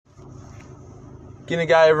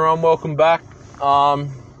G'day everyone, welcome back.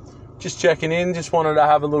 Just checking in, just wanted to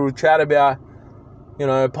have a little chat about,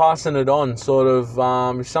 passing it on, sort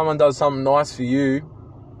of, if someone does something nice for you,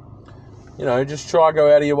 just try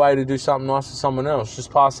go out of your way to do something nice for someone else.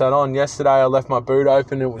 Just pass that on. Yesterday I left my boot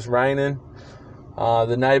open, it was raining.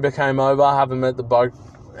 The neighbour came over, haven't met the bloke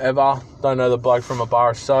ever, don't know the bloke from a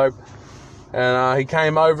bar of soap. And he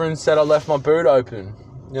came over and said I left my boot open.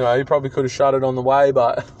 He probably could have shut it on the way,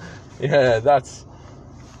 but yeah, that's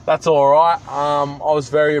all right. I was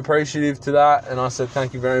very appreciative to that, and I said,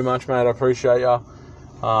 thank you very much, mate, I appreciate you.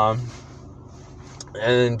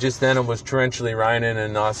 And just then it was torrentially raining,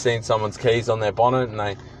 and I seen someone's keys on their bonnet, and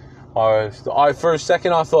I for a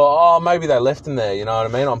second I thought, maybe they left them there, you know what I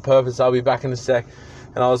mean, on purpose. I'll be back in a sec.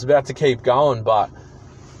 And I was about to keep going, but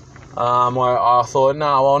I thought, no,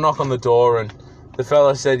 I'll knock on the door. And the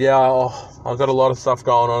fella said, I've got a lot of stuff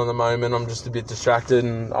going on at the moment, I'm just a bit distracted.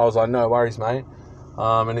 And I was like, no worries, mate.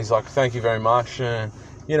 And he's like, thank you very much. And,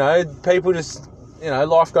 people just,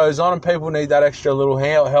 life goes on, and people need that extra little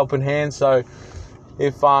helping hand. So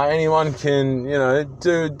if anyone can,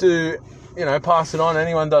 pass it on,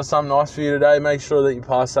 anyone does something nice for you today, make sure that you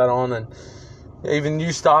pass that on. And even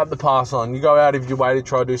you start the pass on. You go out of your way to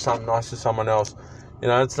try to do something nice for someone else.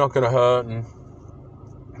 It's not going to hurt. And,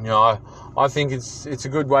 I think it's a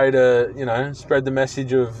good way to, spread the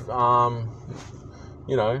message of,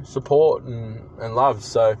 support and love.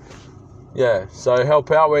 So, yeah, so help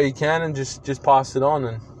out where you can and just pass it on.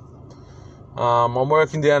 And I'm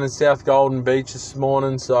working down in South Golden Beach this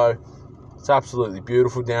morning, so it's absolutely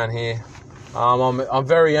beautiful down here. I'm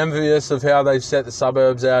very envious of how they've set the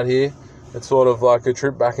suburbs out here. It's sort of like a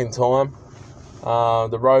trip back in time.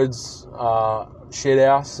 The roads are shit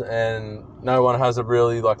house, and no one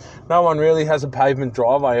really has a pavement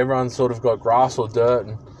driveway. Everyone's sort of got grass or dirt,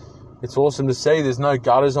 and it's awesome to see. There's no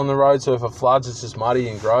gutters on the road, so if it floods, it's just muddy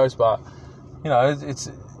and gross. But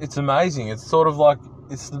it's amazing. It's sort of like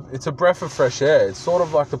it's a breath of fresh air. It's sort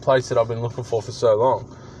of like the place that I've been looking for so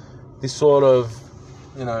long. This sort of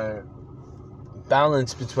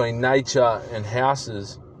balance between nature and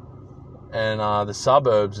houses and the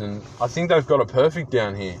suburbs, and I think they've got it perfect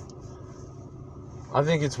down here. I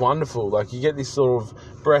think it's wonderful. Like, you get this sort of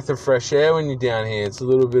breath of fresh air when you're down here. It's a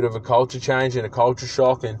little bit of a culture change and a culture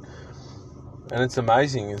shock, and it's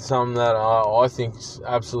amazing. It's something that I think is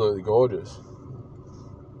absolutely gorgeous.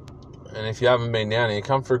 And if you haven't been down here,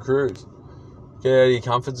 come for a cruise. Get out of your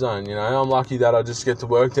comfort zone. I'm lucky that I just get to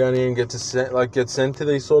work down here and get sent to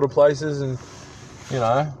these sort of places. And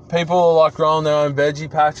people are like growing their own veggie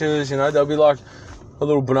patches. There'll be like a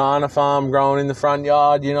little banana farm growing in the front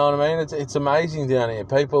yard. You know what I mean? It's amazing down here.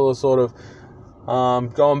 People are sort of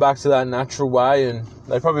going back to that natural way, and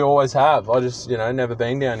they probably always have. I just never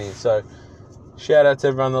been down here. So shout out to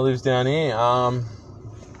everyone that lives down here.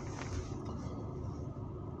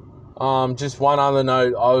 Just one other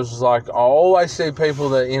note, I was like, I always see people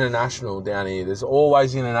that are international down here. There's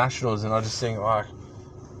always internationals, and I just think, like,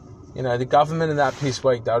 the government in that piss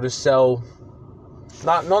week, they'll just sell,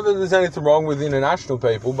 not that there's anything wrong with international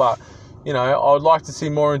people, but, I'd like to see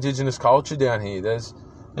more Indigenous culture down here.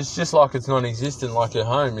 It's just like it's non-existent, like at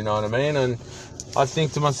home, you know what I mean? And I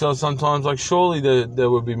think to myself sometimes, like, surely there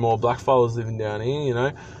would be more black fellas living down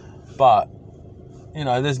here, but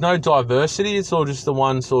there's no diversity. It's all just the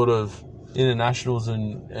one sort of internationals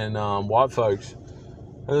and white folks.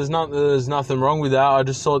 And there's nothing wrong with that.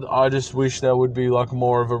 I just wish there would be like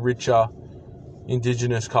more of a richer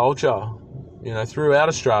Indigenous culture, throughout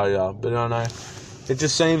Australia. But I don't know. It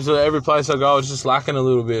just seems that every place I go, it's just lacking a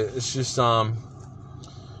little bit. It's just not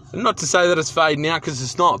to say that it's fading out, because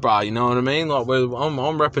it's not, bro. You know what I mean? Like, I'm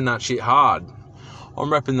repping that shit hard.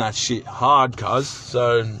 Cuz.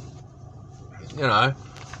 So,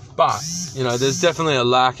 but, there's definitely a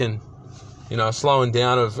lack and, slowing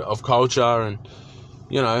down of culture, and,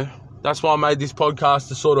 that's why I made this podcast,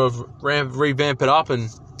 to sort of revamp it up and,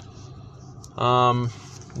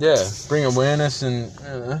 bring awareness and,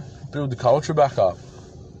 build the culture back up.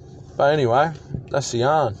 But anyway, that's the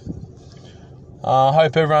yarn. I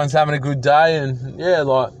hope everyone's having a good day, and,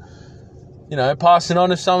 passing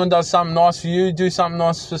on. If someone does something nice for you, do something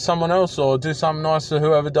nice for someone else, or do something nice for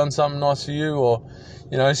whoever done something nice for you, or,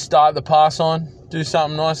 start the pass on, do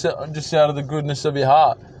something nice just out of the goodness of your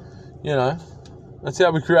heart. That's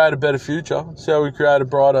how we create a better future. That's how we create a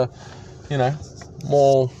brighter,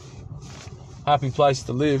 more happy place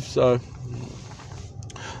to live. So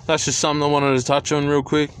that's just something I wanted to touch on real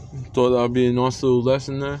quick. Thought that would be a nice little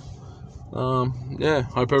lesson there.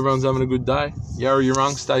 Hope everyone's having a good day. Yarra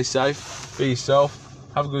Yurrung, stay safe, be yourself,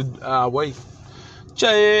 have a good week.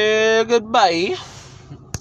 Goodbye.